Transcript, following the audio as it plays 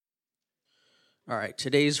All right,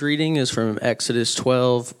 today's reading is from Exodus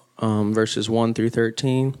 12, verses 1 through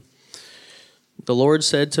 13. The Lord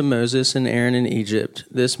said to Moses and Aaron in Egypt,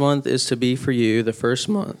 "This month is to be for you the first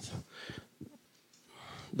month.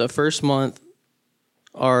 The first month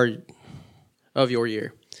of your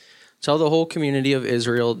year. Tell the whole community of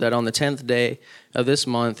Israel that on the 10th day of this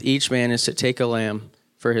month, each man is to take a lamb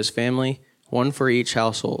for his family, one for each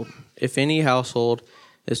household. If any household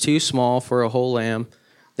is too small for a whole lamb,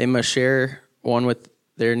 they must share one with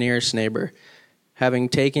their nearest neighbor, having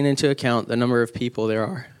taken into account the number of people there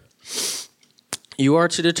are. You are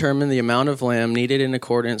to determine the amount of lamb needed in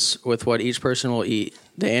accordance with what each person will eat.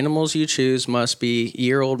 The animals you choose must be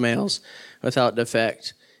year-old males without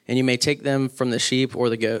defect, and you may take them from the sheep or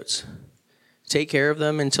the goats. Take care of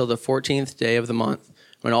them until the 14th day of the month,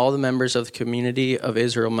 when all the members of the community of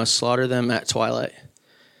Israel must slaughter them at twilight.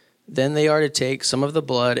 Then they are to take some of the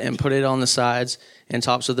blood and put it on the sides and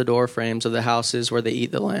tops of the door frames of the houses where they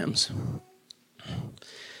eat the lambs.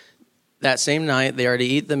 That same night they are to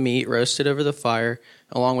eat the meat roasted over the fire,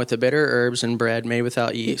 along with the bitter herbs and bread made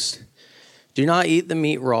without yeast. Do not eat the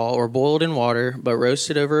meat raw or boiled in water, but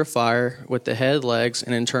roasted over a fire with the head, legs,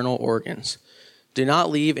 and internal organs. Do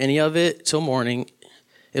not leave any of it till morning.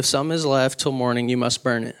 If some is left till morning, you must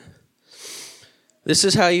burn it. This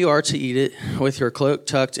is how you are to eat it, with your cloak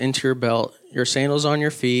tucked into your belt, your sandals on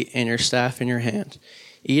your feet, and your staff in your hand.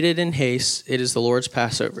 Eat it in haste. It is the Lord's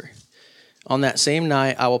Passover. On that same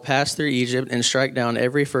night I will pass through Egypt and strike down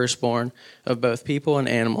every firstborn of both people and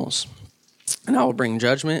animals. And I will bring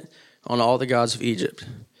judgment on all the gods of Egypt.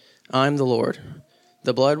 I am the Lord.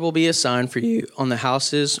 The blood will be a sign for you on the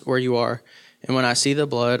houses where you are, and when I see the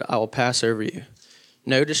blood, I will pass over you.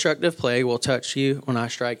 No destructive plague will touch you when I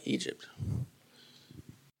strike Egypt."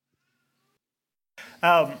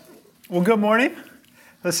 Well, good morning.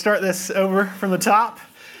 Let's start this over from the top.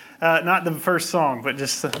 Not the first song, but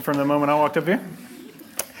just from the moment I walked up here.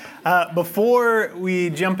 Before we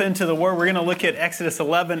jump into the Word, we're going to look at Exodus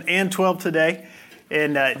 11 and 12 today.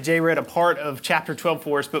 And Jay read a part of chapter 12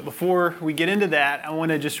 for us. But before we get into that, I want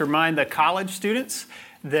to just remind the college students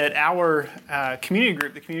that our community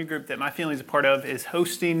group, the community group that my family is a part of, is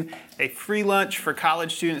hosting a free lunch for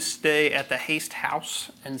college students today at the Haste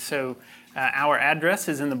House. And so our address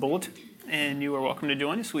is in the bulletin, and you are welcome to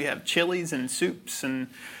join us. We have chilies and soups and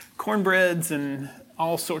cornbreads and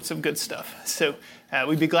all sorts of good stuff. So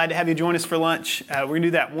we'd be glad to have you join us for lunch. We're going to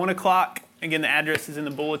do that 1 o'clock. Again, the address is in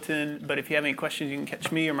the bulletin, but if you have any questions, you can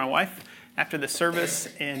catch me or my wife after the service,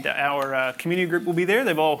 and our community group will be there.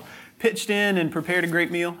 They've all pitched in and prepared a great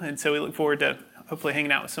meal, and so we look forward to hopefully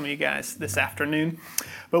hanging out with some of you guys this afternoon.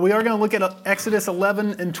 But we are going to look at Exodus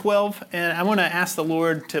 11 and 12, and I want to ask the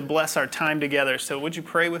Lord to bless our time together. So would you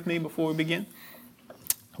pray with me before we begin?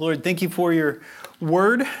 Lord, thank you for your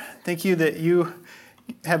word. Thank you that you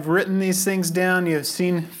have written these things down. You have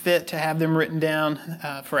seen fit to have them written down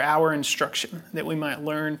for our instruction, that we might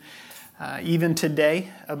learn even today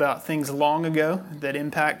about things long ago that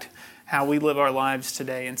impact how we live our lives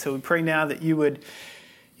today. And so we pray now that you would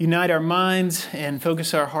unite our minds and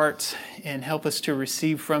focus our hearts and help us to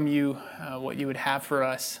receive from you what you would have for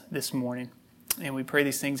us this morning. And we pray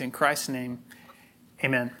these things in Christ's name.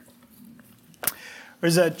 Amen.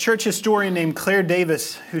 There's a church historian named Claire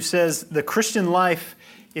Davis who says the Christian life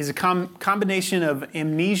is a combination of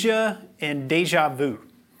amnesia and deja vu.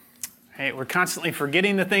 Right? We're constantly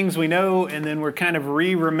forgetting the things we know, and then we're kind of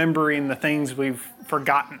re-remembering the things we've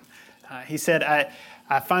forgotten. He said,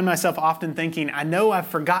 I find myself often thinking, I know I've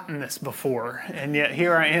forgotten this before, and yet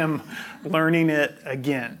here I am learning it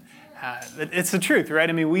again. It's the truth, right?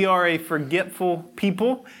 I mean, we are a forgetful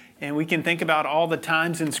people, and we can think about all the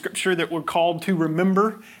times in Scripture that we're called to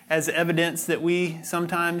remember as evidence that we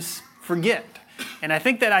sometimes forget. And I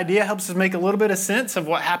think that idea helps us make a little bit of sense of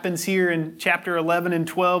what happens here in chapter 11 and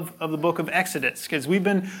 12 of the book of Exodus. Because we've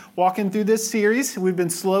been walking through this series. We've been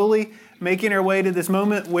slowly making our way to this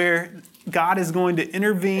moment where God is going to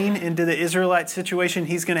intervene into the Israelite situation.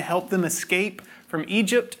 He's going to help them escape from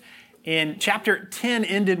Egypt. And chapter 10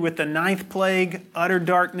 ended with the 9th plague, utter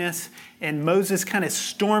darkness, and Moses kind of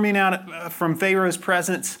storming out from Pharaoh's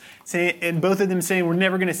presence, and both of them saying, we're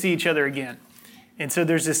never going to see each other again. And so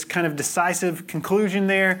there's this kind of decisive conclusion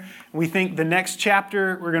there. We think the next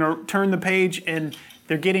chapter, we're going to turn the page and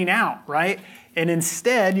they're getting out, right? And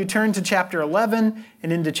instead, you turn to chapter 11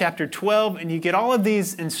 and into chapter 12, and you get all of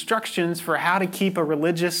these instructions for how to keep a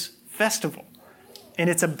religious festival.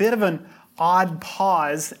 And it's a bit of an odd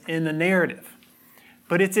pause in the narrative.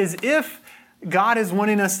 But it's as if God is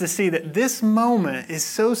wanting us to see that this moment is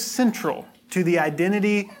so central to the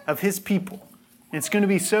identity of His people. It's going to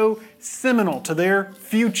be so seminal to their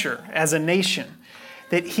future as a nation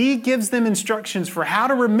that he gives them instructions for how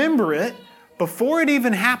to remember it before it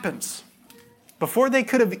even happens. Before they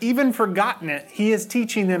could have even forgotten it, he is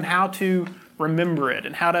teaching them how to remember it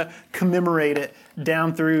and how to commemorate it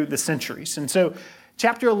down through the centuries. And so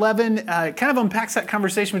chapter 11 kind of unpacks that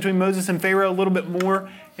conversation between Moses and Pharaoh a little bit more,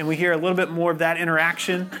 and we hear a little bit more of that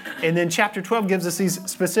interaction. And then chapter 12 gives us these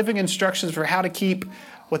specific instructions for how to keep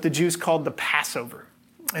what the Jews called the Passover.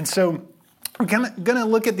 And so we're going to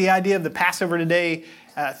look at the idea of the Passover today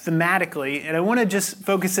thematically, and I want to just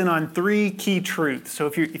focus in on three key truths. So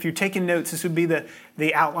if you're taking notes, this would be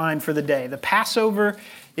the outline for the day. The Passover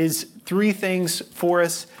is three things for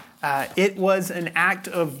us. It was an act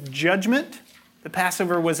of judgment. The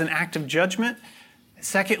Passover was an act of judgment.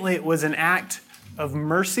 Secondly, it was an act of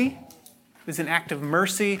mercy. It was an act of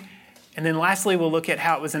mercy. And then lastly, we'll look at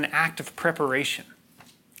how it was an act of preparation.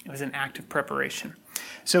 It was an act of preparation.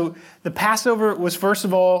 So the Passover was, first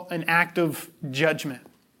of all, an act of judgment.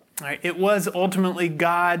 Right? It was ultimately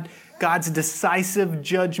God's decisive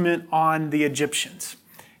judgment on the Egyptians.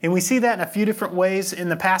 And we see that in a few different ways in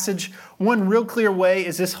the passage. One real clear way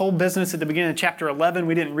is this whole business at the beginning of chapter 11.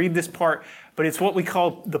 We didn't read this part, but it's what we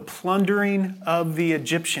call the plundering of the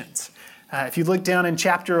Egyptians. If you look down in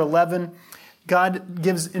chapter 11, God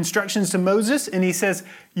gives instructions to Moses, and he says,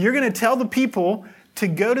 you're going to tell the people to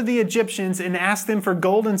go to the Egyptians and ask them for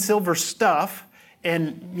gold and silver stuff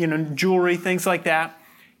and jewelry, things like that.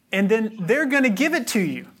 And then they're going to give it to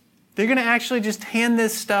you. They're going to actually just hand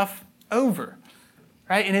this stuff over.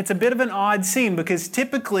 Right? And it's a bit of an odd scene because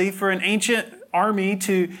typically for an ancient army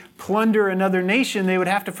to plunder another nation, they would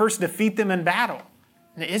have to first defeat them in battle.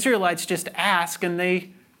 And the Israelites just ask and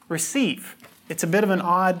they receive. It's a bit of an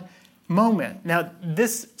odd moment. Now,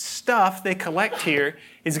 this stuff they collect here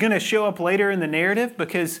is going to show up later in the narrative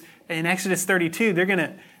because in Exodus 32, they're going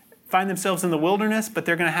to find themselves in the wilderness, but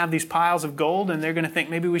they're going to have these piles of gold and they're going to think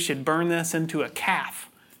maybe we should burn this into a calf,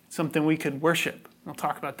 something we could worship. We'll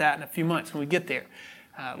talk about that in a few months when we get there.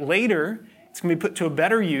 Later, it's going to be put to a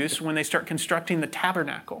better use when they start constructing the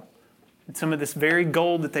tabernacle. And some of this very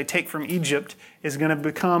gold that they take from Egypt is going to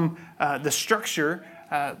become the structural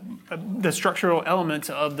elements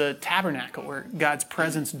of the tabernacle where God's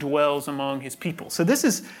presence dwells among his people. So this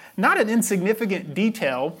is not an insignificant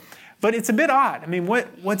detail, but it's a bit odd. I mean,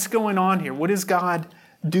 what's going on here? What is God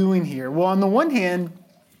doing here? Well, on the one hand,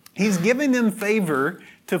 he's giving them favor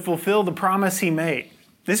to fulfill the promise he made.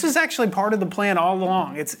 This is actually part of the plan all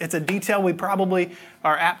along. It's a detail we probably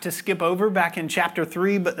are apt to skip over back in chapter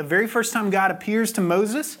 3, but the very first time God appears to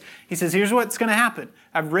Moses, he says, here's what's going to happen.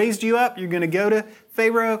 I've raised you up. You're going to go to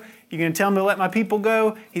Pharaoh. You're going to tell him to let my people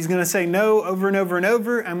go. He's going to say no over and over and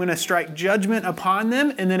over. I'm going to strike judgment upon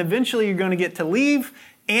them, and then eventually you're going to get to leave,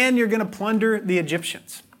 and you're going to plunder the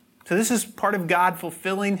Egyptians. So this is part of God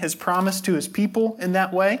fulfilling his promise to his people in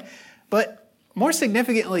that way. But more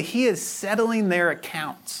significantly, he is settling their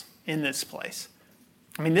accounts in this place.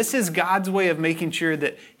 I mean, this is God's way of making sure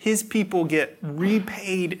that his people get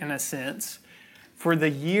repaid, in a sense, for the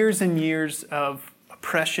years and years of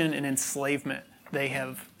oppression and enslavement they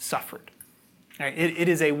have suffered. Right? It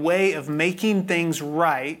is a way of making things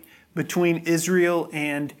right between Israel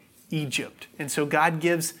and Egypt. And so God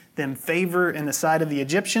gives them favor in the sight of the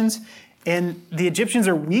Egyptians, and the Egyptians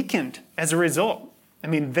are weakened as a result. I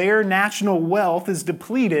mean, their national wealth is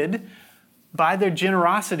depleted by their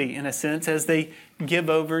generosity, in a sense, as they give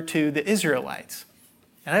over to the Israelites.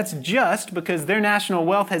 Now, that's just because their national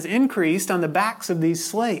wealth has increased on the backs of these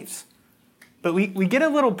slaves. But we get a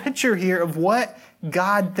little picture here of what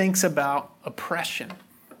God thinks about oppression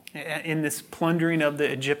in this plundering of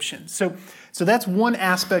the Egyptians. So that's one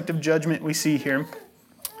aspect of judgment we see here.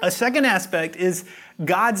 A second aspect is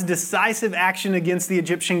God's decisive action against the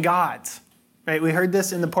Egyptian gods. Right? We heard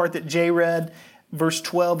this in the part that Jay read, verse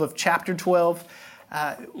 12 of chapter 12.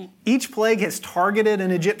 Each plague has targeted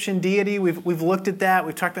an Egyptian deity. We've looked at that.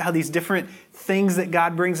 We've talked about how these different things that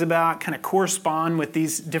God brings about kind of correspond with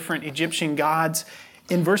these different Egyptian gods.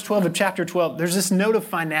 In verse 12 of chapter 12, there's this note of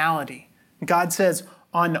finality. God says,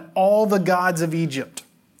 on all the gods of Egypt,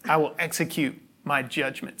 I will execute my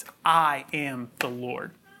judgments. I am the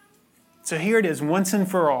Lord. So here it is, once and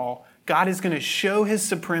for all, God is going to show his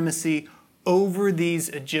supremacy over these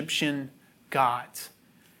Egyptian gods.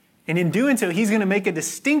 And in doing so, he's going to make a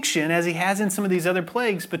distinction, as he has in some of these other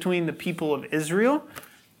plagues, between the people of Israel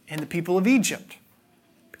and the people of Egypt.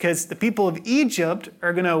 Because the people of Egypt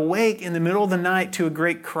are going to awake in the middle of the night to a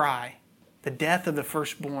great cry, the death of the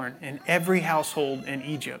firstborn in every household in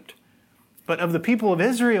Egypt. But of the people of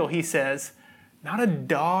Israel, he says, not a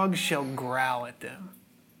dog shall growl at them.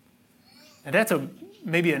 Now that's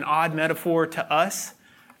maybe an odd metaphor to us,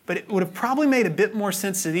 but it would have probably made a bit more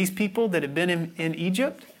sense to these people that have been in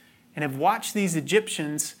Egypt and have watched these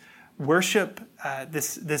Egyptians worship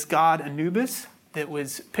this god Anubis that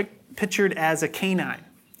was pictured as a canine.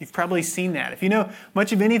 You've probably seen that. If you know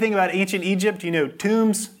much of anything about ancient Egypt, you know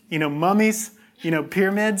tombs, you know mummies, you know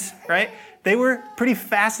pyramids, right? They were pretty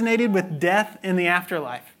fascinated with death in the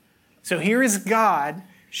afterlife. So here is God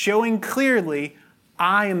showing clearly,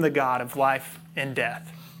 I am the God of life and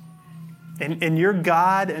death. And your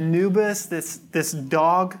god, Anubis, this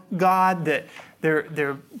dog god that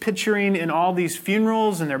they're picturing in all these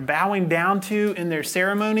funerals and they're bowing down to in their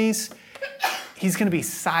ceremonies, he's going to be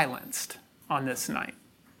silenced on this night.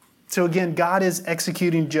 So again, God is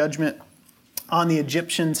executing judgment on the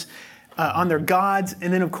Egyptians, on their gods,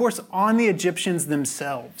 and then of course on the Egyptians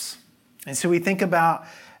themselves. And so we think about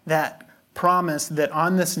that promise that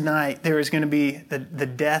on this night there is going to be the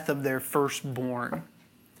death of their firstborn.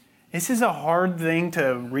 This is a hard thing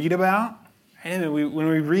to read about. And when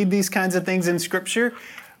we read these kinds of things in Scripture,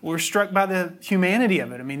 we're struck by the humanity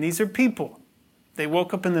of it. I mean, these are people. They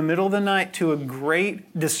woke up in the middle of the night to a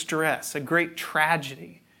great distress, a great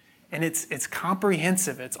tragedy. And it's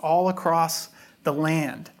comprehensive. It's all across the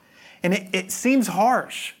land. And it seems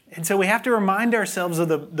harsh. And so we have to remind ourselves of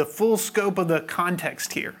the full scope of the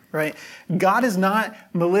context here, right? God is not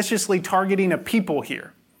maliciously targeting a people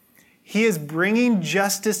here. He is bringing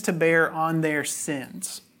justice to bear on their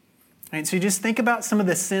sins. Right? So you just think about some of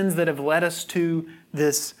the sins that have led us to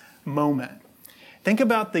this moment. Think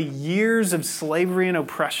about the years of slavery and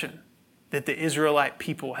oppression that the Israelite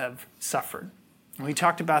people have suffered. And we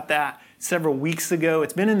talked about that several weeks ago.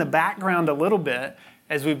 It's been in the background a little bit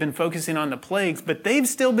as we've been focusing on the plagues, but they've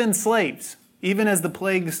still been slaves, even as the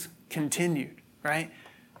plagues continued, right?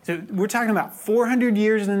 So we're talking about 400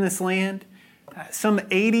 years in this land. Some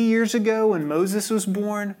 80 years ago when Moses was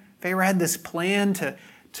born, Pharaoh had this plan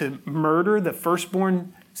to murder the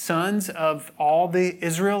firstborn sons of all the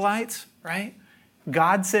Israelites, right?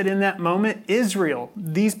 God said in that moment, Israel,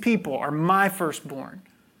 these people are my firstborn.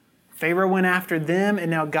 Pharaoh went after them, and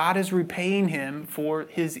now God is repaying him for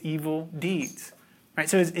his evil deeds. Right?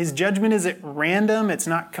 So his judgment isn't random, it's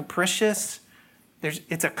not capricious.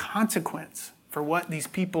 It's a consequence for what these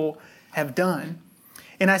people have done.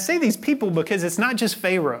 And I say these people because it's not just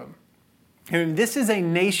Pharaoh. This is a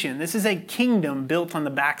nation, this is a kingdom built on the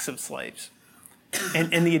backs of slaves.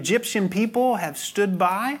 And the Egyptian people have stood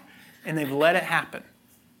by and they've let it happen.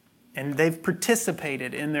 And they've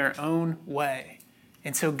participated in their own way.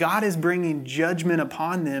 And so God is bringing judgment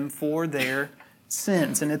upon them for their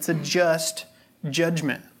sins. And it's a just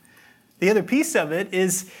judgment. The other piece of it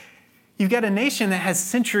is you've got a nation that has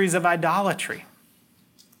centuries of idolatry.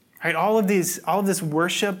 Right? All of this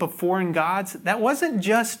worship of foreign gods, that wasn't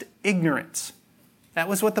just ignorance. That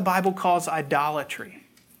was what the Bible calls idolatry.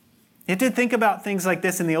 You have to think about things like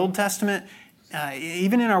this in the Old Testament.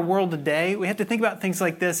 Even in our world today, we have to think about things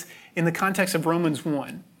like this in the context of Romans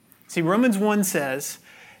 1. See, Romans 1 says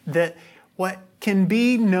that what can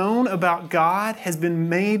be known about God has been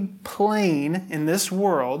made plain in this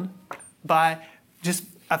world by just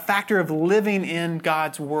a factor of living in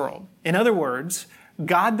God's world. In other words,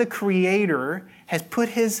 God the Creator has put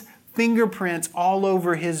His fingerprints all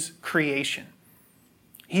over His creation.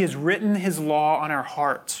 He has written His law on our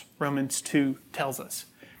hearts, Romans 2 tells us.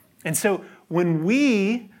 And so when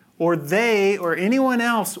we or they or anyone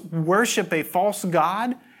else worship a false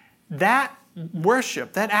god, that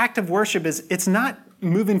worship, that act of worship it's not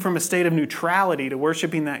moving from a state of neutrality to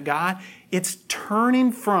worshiping that God. It's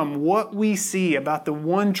turning from what we see about the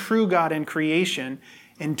one true God in creation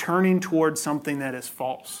and turning towards something that is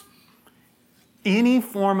false. Any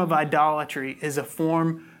form of idolatry is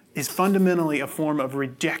fundamentally a form of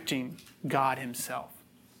rejecting God Himself.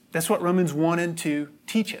 That's what Romans 1 and 2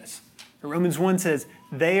 teach us. Romans 1 says,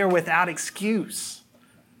 they are without excuse,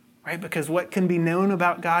 right? Because what can be known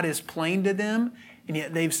about God is plain to them, and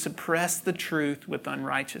yet they've suppressed the truth with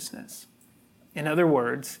unrighteousness. In other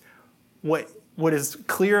words, what is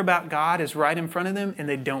clear about God is right in front of them, and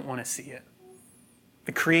they don't want to see it.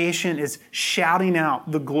 The creation is shouting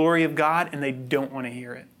out the glory of God, and they don't want to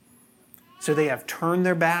hear it. So they have turned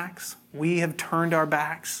their backs. We have turned our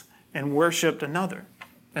backs and worshiped another.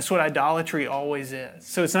 That's what idolatry always is.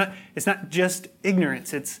 So it's not just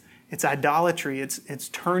ignorance. It's idolatry. It's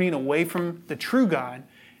turning away from the true God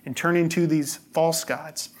and turning to these false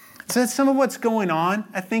gods. So that's some of what's going on,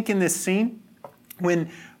 I think, in this scene.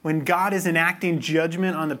 When God is enacting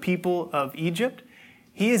judgment on the people of Egypt,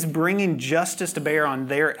 He is bringing justice to bear on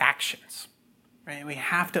their actions. Right? We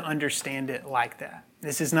have to understand it like that.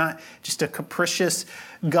 This is not just a capricious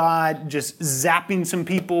God just zapping some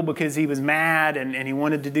people because he was mad and he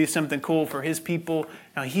wanted to do something cool for his people.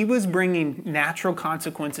 No, he was bringing natural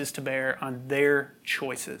consequences to bear on their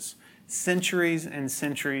choices. Centuries and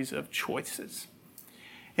centuries of choices.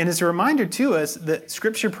 And it's a reminder to us that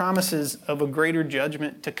Scripture promises of a greater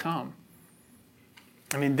judgment to come.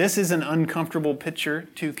 I mean, this is an uncomfortable picture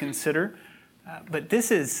to consider, but this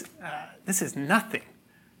is nothing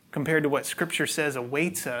compared to what Scripture says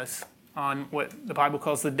awaits us on what the Bible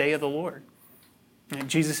calls the day of the Lord. And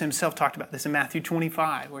Jesus himself talked about this in Matthew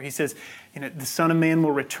 25, where he says, the Son of Man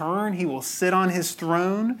will return, he will sit on his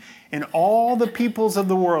throne, and all the peoples of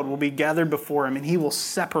the world will be gathered before him, and he will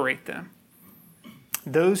separate them.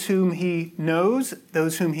 Those whom he knows,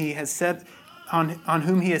 those whom he has set on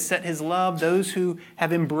whom he has set his love, those who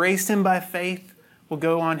have embraced him by faith will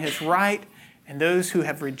go on his right, and those who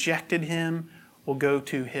have rejected him will go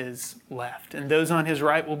to his left. And those on his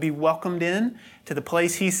right will be welcomed in to the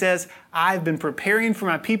place he says, I've been preparing for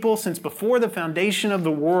my people since before the foundation of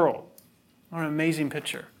the world. What an amazing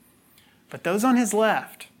picture. But those on his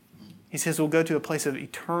left, he says, will go to a place of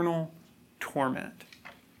eternal torment.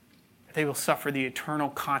 They will suffer the eternal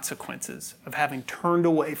consequences of having turned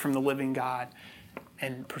away from the living God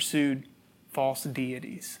and pursued false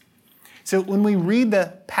deities. So when we read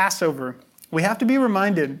the Passover, we have to be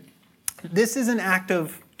reminded this is an act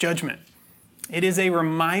of judgment. It is a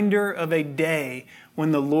reminder of a day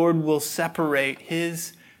when the Lord will separate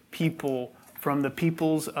his people from the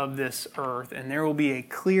peoples of this earth, and there will be a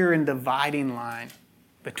clear and dividing line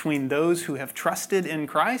between those who have trusted in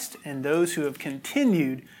Christ and those who have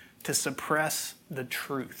continued to suppress the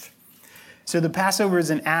truth. So the Passover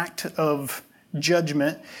is an act of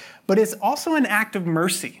judgment, but it's also an act of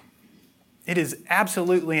mercy. It is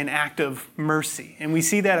absolutely an act of mercy. And we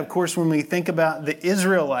see that, of course, when we think about the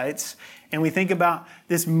Israelites and we think about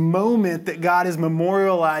this moment that God is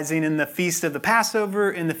memorializing in the Feast of the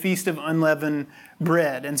Passover and the Feast of Unleavened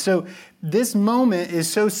Bread. And so this moment is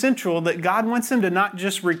so central that God wants them to not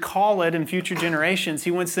just recall it in future generations,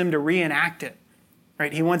 he wants them to reenact it.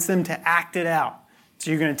 Right? He wants them to act it out. So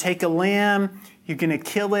you're going to take a lamb, you're going to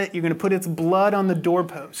kill it, you're going to put its blood on the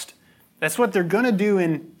doorpost. That's what they're going to do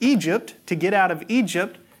in Egypt to get out of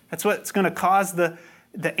Egypt. That's what's going to cause the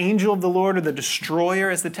angel of the Lord, or the destroyer,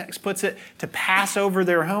 as the text puts it, to pass over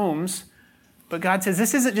their homes. But God says,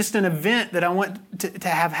 this isn't just an event that I want to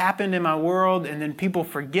have happened in my world and then people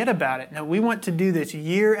forget about it. No, we want to do this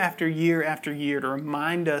year after year after year to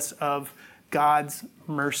remind us of God's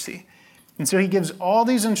mercy. And so he gives all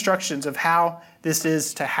these instructions of how this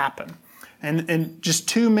is to happen. And just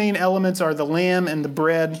two main elements are the lamb and the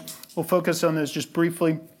bread. We'll focus on those just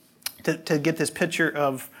briefly to get this picture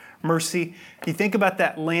of mercy. If you think about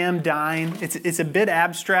that lamb dying, it's a bit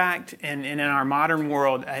abstract, and in our modern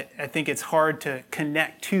world, I think it's hard to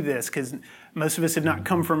connect to this because most of us have not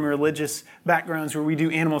come from religious backgrounds where we do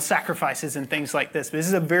animal sacrifices and things like this. But this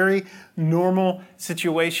is a very normal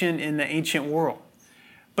situation in the ancient world.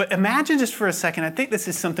 But imagine just for a second, I think this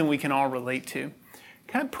is something we can all relate to.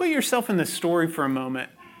 Kind of put yourself in the story for a moment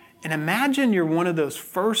and imagine you're one of those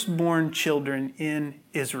firstborn children in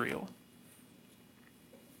Israel.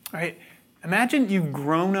 All right? Imagine you've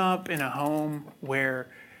grown up in a home where,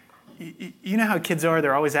 you know how kids are,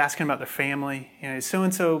 they're always asking about their family. Is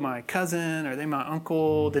so-and-so my cousin? Are they my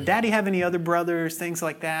uncle? Did daddy have any other brothers? Things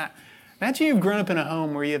like that. Imagine you've grown up in a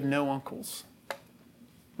home where you have no uncles.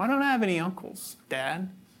 Why don't I have any uncles, Dad?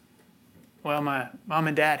 Well, my mom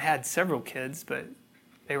and dad had several kids, but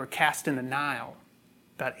they were cast in the Nile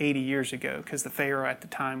about 80 years ago because the Pharaoh at the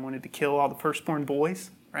time wanted to kill all the firstborn boys,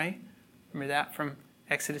 right? Remember that from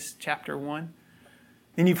Exodus chapter 1?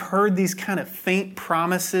 Then you've heard these kind of faint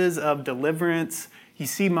promises of deliverance. You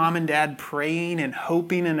see mom and dad praying and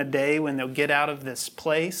hoping in a day when they'll get out of this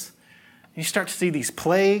place. You start to see these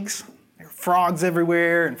plagues. There are frogs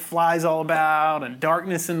everywhere and flies all about and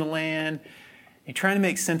darkness in the land. You're trying to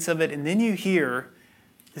make sense of it, and then you hear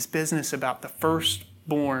this business about the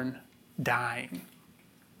firstborn dying.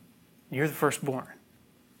 You're the firstborn.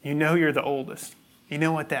 You know you're the oldest. You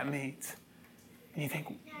know what that means. And you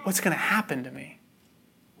think, what's going to happen to me?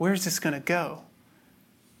 Where's this going to go?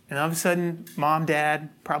 And all of a sudden, mom, dad,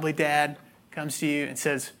 probably dad, comes to you and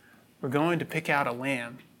says, we're going to pick out a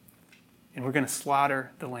lamb, and we're going to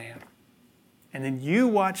slaughter the lamb. And then you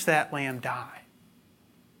watch that lamb die.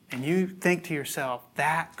 And you think to yourself,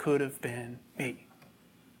 that could have been me.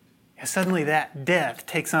 And suddenly that death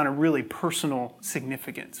takes on a really personal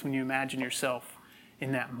significance when you imagine yourself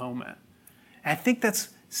in that moment. And I think that's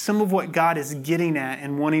some of what God is getting at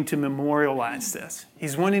and wanting to memorialize this.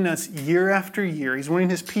 He's wanting us year after year, he's wanting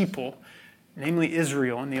his people namely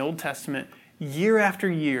Israel in the Old Testament, year after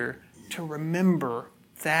year to remember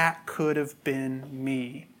that could have been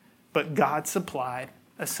me. But God supplied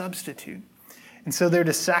a substitute. And so they're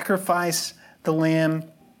to sacrifice the lamb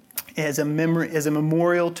as a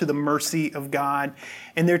memorial to the mercy of God.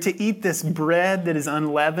 And they're to eat this bread that is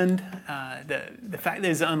unleavened. The fact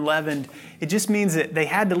that it's unleavened, it just means that they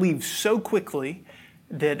had to leave so quickly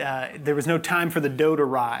that there was no time for the dough to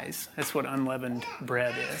rise. That's what unleavened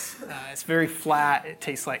bread is. It's very flat. It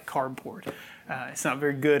tastes like cardboard. It's not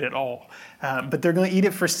very good at all. But they're going to eat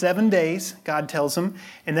it for 7 days, God tells them.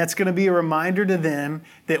 And that's going to be a reminder to them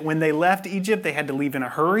that when they left Egypt, they had to leave in a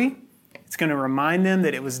hurry. It's going to remind them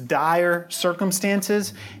that it was dire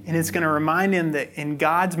circumstances. And it's going to remind them that in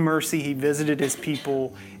God's mercy, He visited His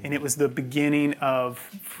people, and it was the beginning of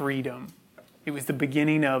freedom. It was the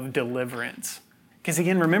beginning of deliverance. Because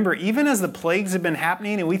again, remember, even as the plagues have been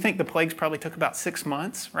happening, and we think the plagues probably took about 6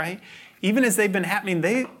 months, right? Even as they've been happening,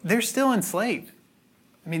 they're still enslaved.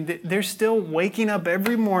 I mean, they're still waking up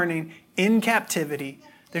every morning in captivity.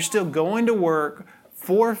 They're still going to work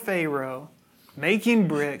for Pharaoh, making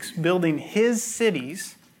bricks, building his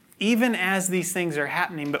cities, even as these things are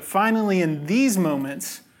happening. But finally, in these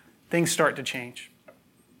moments, things start to change.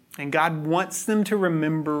 And God wants them to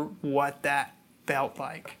remember what that felt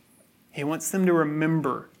like. He wants them to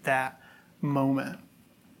remember that moment.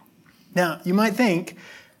 Now, you might think,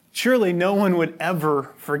 surely no one would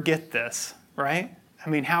ever forget this, right? I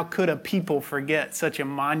mean, how could a people forget such a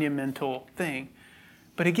monumental thing?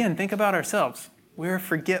 But again, think about ourselves. We're a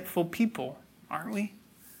forgetful people, aren't we?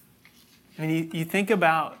 I mean, you think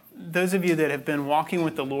about those of you that have been walking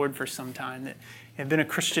with the Lord for some time, that have been a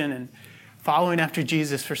Christian and following after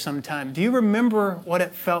Jesus for some time. Do you remember what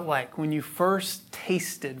it felt like when you first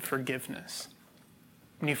tasted forgiveness?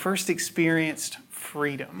 When you first experienced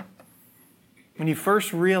freedom? When you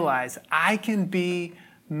first realized, I can be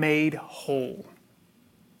made whole.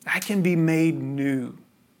 I can be made new.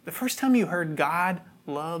 The first time you heard God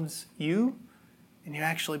loves you and you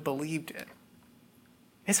actually believed it.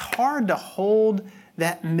 It's hard to hold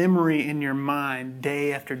that memory in your mind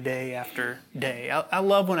day after day after day. I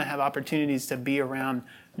love when I have opportunities to be around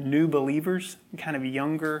new believers, kind of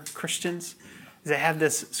younger Christians. They have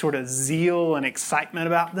this sort of zeal and excitement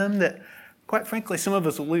about them that, quite frankly, some of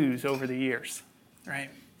us lose over the years, right?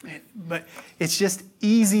 But it's just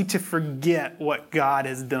easy to forget what God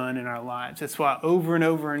has done in our lives. That's why over and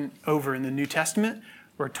over and over in the New Testament,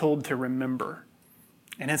 we're told to remember.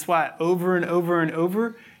 And that's why over and over and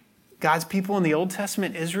over, God's people in the Old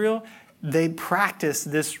Testament, Israel, they practice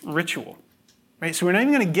this ritual. Right? So we're not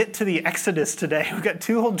even going to get to the Exodus today. We've got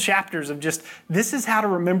 2 whole chapters of just, this is how to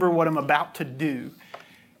remember what I'm about to do.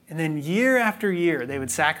 And then year after year, they would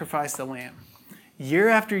sacrifice the lamb. Year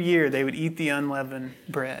after year, they would eat the unleavened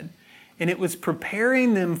bread. And it was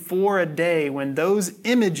preparing them for a day when those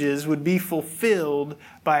images would be fulfilled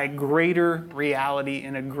by a greater reality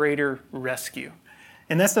and a greater rescue.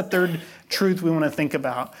 And that's the third truth we want to think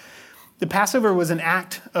about. The Passover was an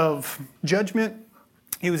act of judgment.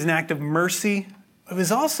 It was an act of mercy. It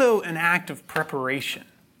was also an act of preparation.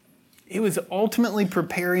 It was ultimately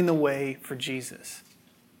preparing the way for Jesus.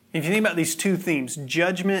 If you think about these 2 themes,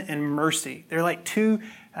 judgment and mercy, they're like 2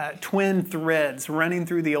 twin threads running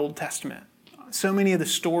through the Old Testament. So many of the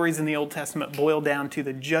stories in the Old Testament boil down to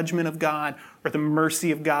the judgment of God or the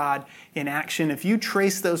mercy of God in action. If you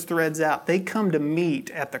trace those threads out, they come to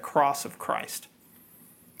meet at the cross of Christ.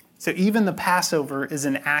 So even the Passover is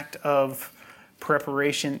an act of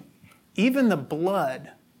preparation. Even the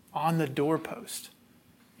blood on the doorpost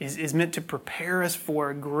is meant to prepare us for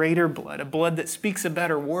a greater blood, a blood that speaks a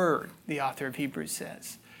better word, the author of Hebrews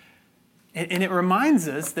says. And it reminds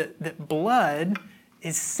us that blood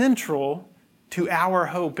is central to our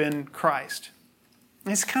hope in Christ.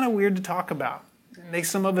 And it's kind of weird to talk about. It makes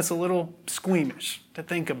some of us a little squeamish to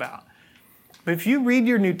think about. But if you read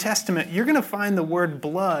your New Testament, you're going to find the word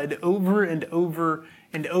blood over and over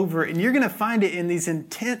and over, and you're going to find it in these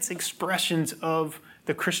intense expressions of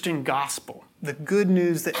the Christian gospel, the good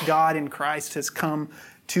news that God in Christ has come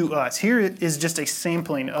to us. Here is just a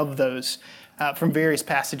sampling of those from various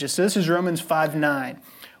passages. So this is Romans 5:9.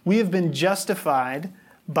 We have been justified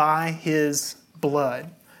by His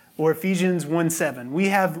blood. Or Ephesians 1:7. We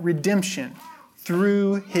have redemption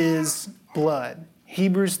through His blood.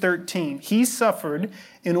 Hebrews 13. He suffered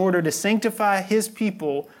in order to sanctify His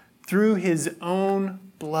people through His own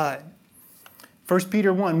blood. 1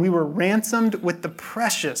 Peter 1, we were ransomed with the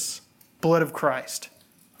precious blood of Christ.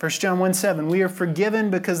 1 John 1:7, we are forgiven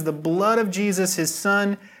because the blood of Jesus, His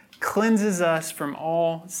Son, cleanses us from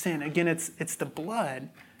all sin. Again, it's the blood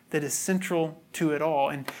that is central to it all.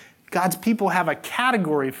 And God's people have a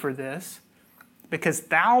category for this because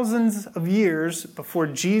thousands of years before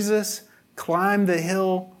Jesus climbed the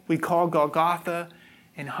hill we call Golgotha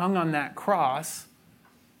and hung on that cross,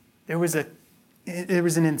 there was an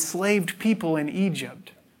enslaved people in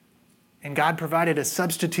Egypt. And God provided a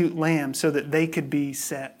substitute lamb so that they could be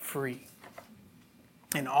set free.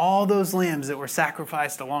 And all those lambs that were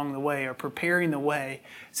sacrificed along the way are preparing the way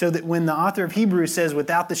so that when the author of Hebrews says,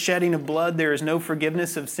 without the shedding of blood, there is no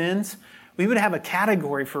forgiveness of sins, we would have a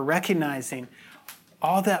category for recognizing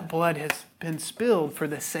all that blood has been spilled for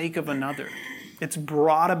the sake of another. It's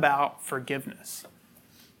brought about forgiveness.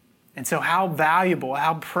 And so how valuable,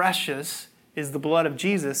 how precious is the blood of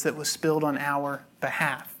Jesus that was spilled on our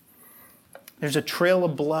behalf? There's a trail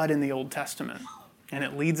of blood in the Old Testament, and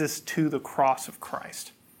it leads us to the cross of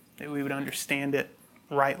Christ, that we would understand it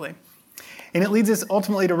rightly. And it leads us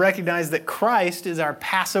ultimately to recognize that Christ is our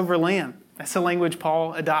Passover lamb. That's the language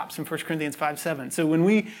Paul adopts in 1 Corinthians 5:7. So when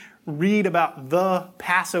we read about the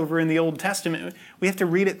Passover in the Old Testament, we have to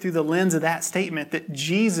read it through the lens of that statement that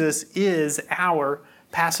Jesus is our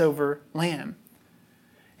Passover lamb.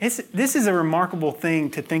 This is a remarkable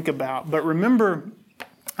thing to think about, but remember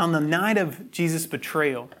on the night of Jesus'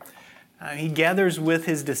 betrayal, he gathers with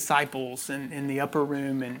his disciples in the upper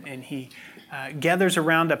room, and he gathers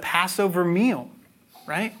around a Passover meal,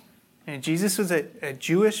 right? And Jesus was a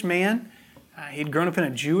Jewish man. He'd grown up in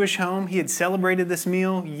a Jewish home. He had celebrated this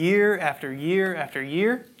meal year after year after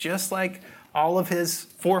year, just like all of his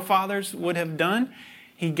forefathers would have done.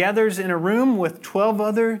 He gathers in a room with 12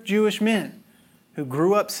 other Jewish men who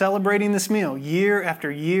grew up celebrating this meal year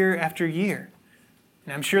after year after year.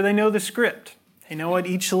 And I'm sure they know the script. They know what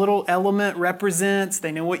each little element represents.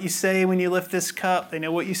 They know what you say when you lift this cup. They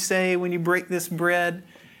know what you say when you break this bread.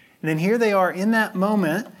 And then here they are in that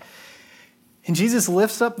moment, and Jesus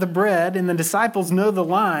lifts up the bread, and the disciples know the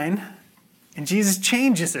line, and Jesus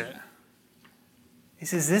changes it. He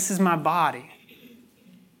says, "This is my body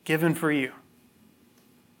given for you."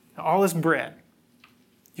 All this bread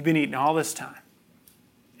you've been eating all this time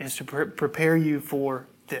is to prepare you for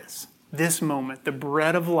this moment, the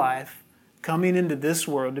bread of life coming into this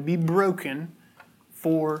world to be broken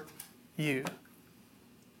for you.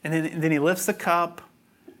 And then he lifts the cup,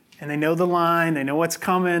 and they know the line, they know what's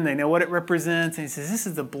coming, they know what it represents, and he says, "This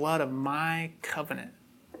is the blood of my covenant,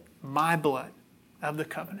 my blood of the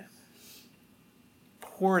covenant,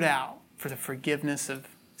 poured out for the forgiveness of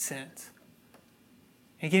sins."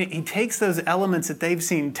 Again, he takes those elements that they've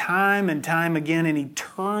seen time and time again, and he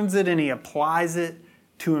turns it and he applies it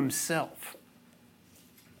to himself.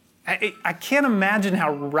 I can't imagine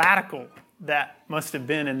how radical that must have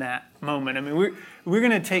been in that moment. I mean, we're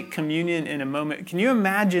going to take communion in a moment. Can you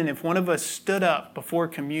imagine if one of us stood up before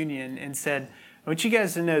communion and said, "I want you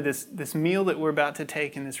guys to know this meal that we're about to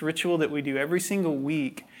take and this ritual that we do every single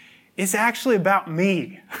week, it's actually about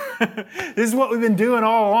me. This is what we've been doing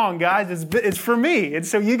all along, guys. It's for me. It's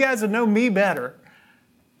so you guys would know me better."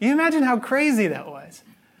 You imagine how crazy that was.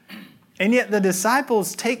 And yet the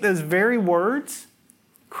disciples take those very words,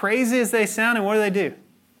 crazy as they sound, and what do?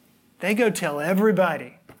 They go tell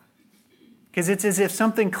everybody. Because it's as if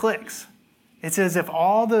something clicks. It's as if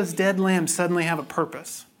all those dead lambs suddenly have a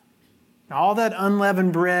purpose. And all that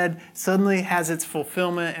unleavened bread suddenly has its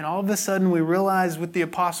fulfillment, and all of a sudden we realize with the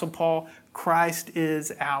Apostle Paul, Christ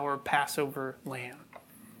is our Passover lamb.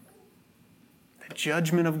 The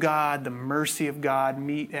judgment of God, the mercy of God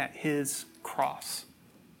meet at his cross.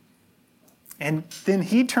 And then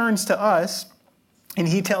he turns to us and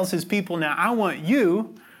he tells his people, "Now I want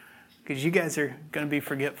you, because you guys are going to be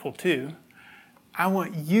forgetful too, I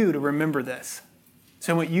want you to remember this.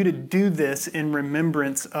 So I want you to do this in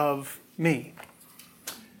remembrance of me."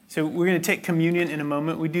 So we're going to take communion in a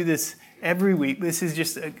moment. We do this every week. This is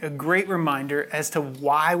just a great reminder as to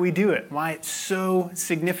why we do it, why it's so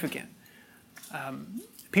significant.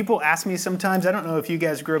 People ask me sometimes, I don't know if you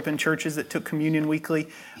guys grew up in churches that took communion weekly.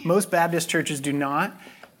 Most Baptist churches do not.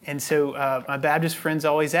 And so my Baptist friends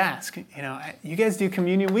always ask, "You guys do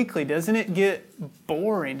communion weekly. Doesn't it get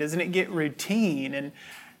boring? Doesn't it get routine?" And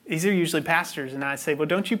these are usually pastors. And I say, "Well,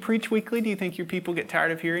 don't you preach weekly? Do you think your people get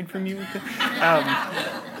tired of hearing from you weekly?"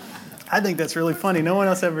 I think that's really funny. No one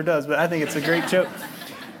else ever does, but I think it's a great joke.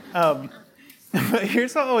 But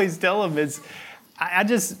here's what I always tell them is, I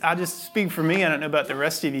just speak for me. I don't know about the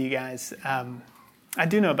rest of you guys. I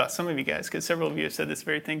do know about some of you guys because several of you have said this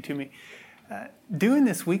very thing to me. Doing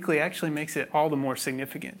this weekly actually makes it all the more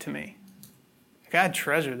significant to me. I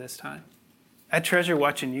treasure this time. I treasure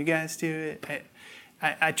watching you guys do it.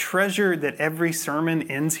 I treasure that every sermon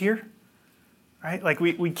ends here, right? Like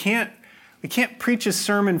we can't We can't preach a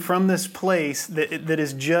sermon from this place that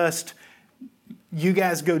is just, you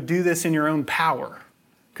guys go do this in your own power.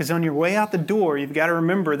 Because on your way out the door, you've got to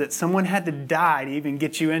remember that someone had to die to even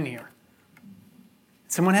get you in here.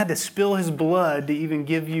 Someone had to spill his blood to even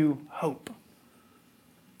give you hope.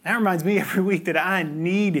 That reminds me every week that I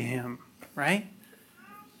need him, right?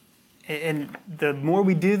 And the more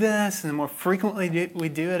we do this and the more frequently we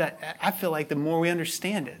do it, I feel like the more we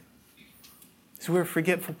understand it. So we're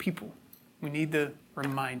forgetful people. We need the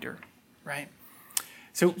reminder, right?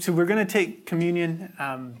 So we're going to take communion.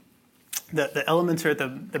 The elements are at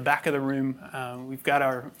the back of the room. We've got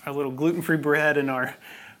our little gluten-free bread and our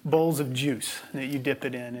bowls of juice that you dip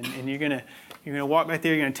it in. And you're gonna walk right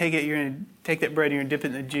there, you're gonna take that bread and you're gonna dip it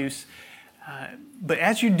in the juice. But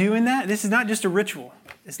as you're doing that, this is not just a ritual.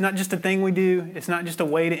 It's not just a thing we do. It's not just a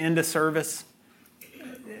way to end a service.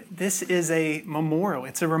 This is a memorial.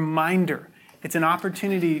 It's a reminder. It's an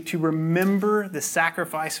opportunity to remember the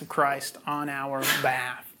sacrifice of Christ on our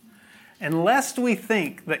behalf. And lest we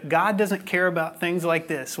think that God doesn't care about things like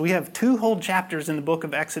this, we have 2 whole chapters in the book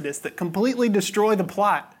of Exodus that completely destroy the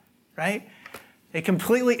plot, right? They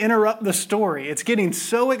completely interrupt the story. It's getting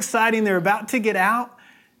so exciting, they're about to get out,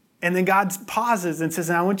 and then God pauses and says,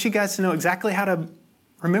 "Now I want you guys to know exactly how to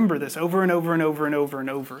remember this over and over and over and over and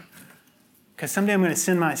over. Because someday I'm going to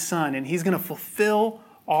send my son, and he's going to fulfill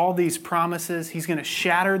all these promises. He's going to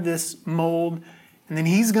shatter this mold, and then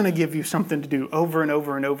he's going to give you something to do over and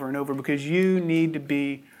over and over and over because you need to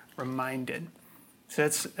be reminded." So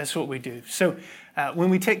that's what we do. So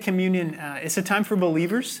when we take communion, it's a time for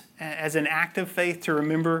believers as an act of faith to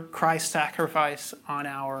remember Christ's sacrifice on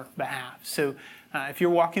our behalf. So if you're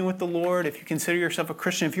walking with the Lord, if you consider yourself a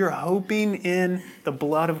Christian, if you're hoping in the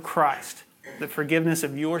blood of Christ, the forgiveness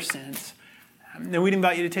of your sins, then we'd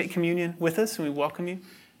invite you to take communion with us, and we welcome you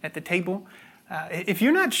at the table. If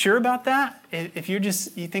you're not sure about that, if you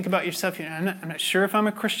think about yourself, I'm not sure if I'm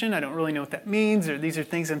a Christian, I don't really know what that means, or these are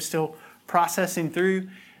things I'm still processing through,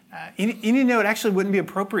 you need to know it actually wouldn't be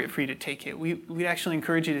appropriate for you to take it. We'd actually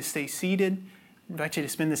encourage you to stay seated, invite you to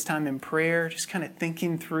spend this time in prayer, just kind of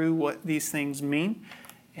thinking through what these things mean,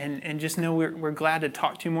 and just know we're glad to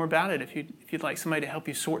talk to you more about it if you'd like somebody to help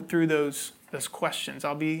you sort through those questions.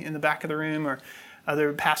 I'll be in the back of the room, or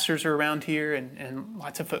other pastors are around here, and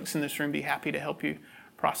lots of folks in this room be happy to help you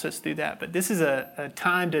process through that. But this is a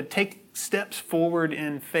time to take steps forward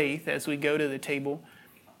in faith as we go to the table,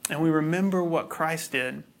 and we remember what Christ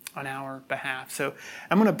did on our behalf. So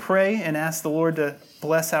I'm going to pray and ask the Lord to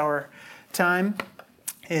bless our time,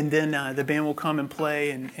 and then the band will come and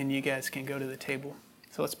play, and you guys can go to the table.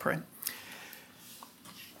 So let's pray.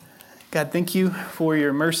 God, thank you for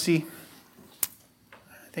your mercy.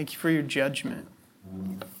 Thank you for your judgment.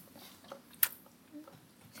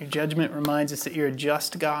 Your judgment reminds us that you're a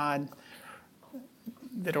just God,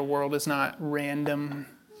 that our world is not random,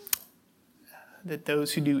 that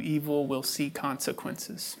those who do evil will see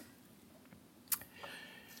consequences.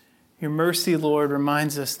 Your mercy, Lord,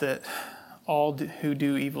 reminds us that all who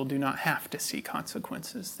do evil do not have to see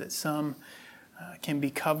consequences, that some can be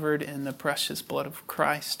covered in the precious blood of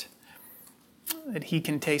Christ, that he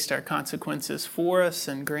can taste our consequences for us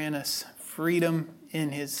and grant us freedom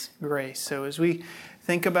in his grace. So as we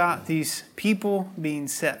think about these people being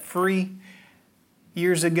set free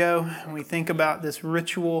years ago, and we think about this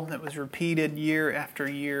ritual that was repeated year after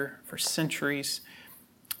year for centuries,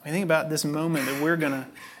 we think about this moment that we're going to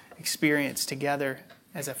experience together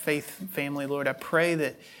as a faith family. Lord, I pray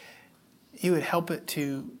that you would help it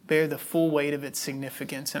to bear the full weight of its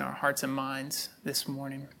significance in our hearts and minds this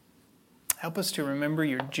morning. Help us to remember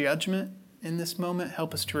your judgment in this moment.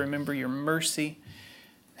 Help us to remember your mercy.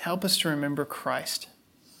 Help us to remember Christ,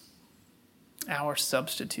 our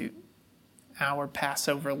substitute, our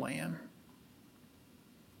Passover lamb,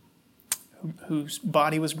 whose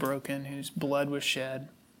body was broken, whose blood was shed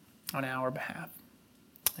on our behalf.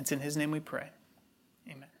 It's in his name we pray.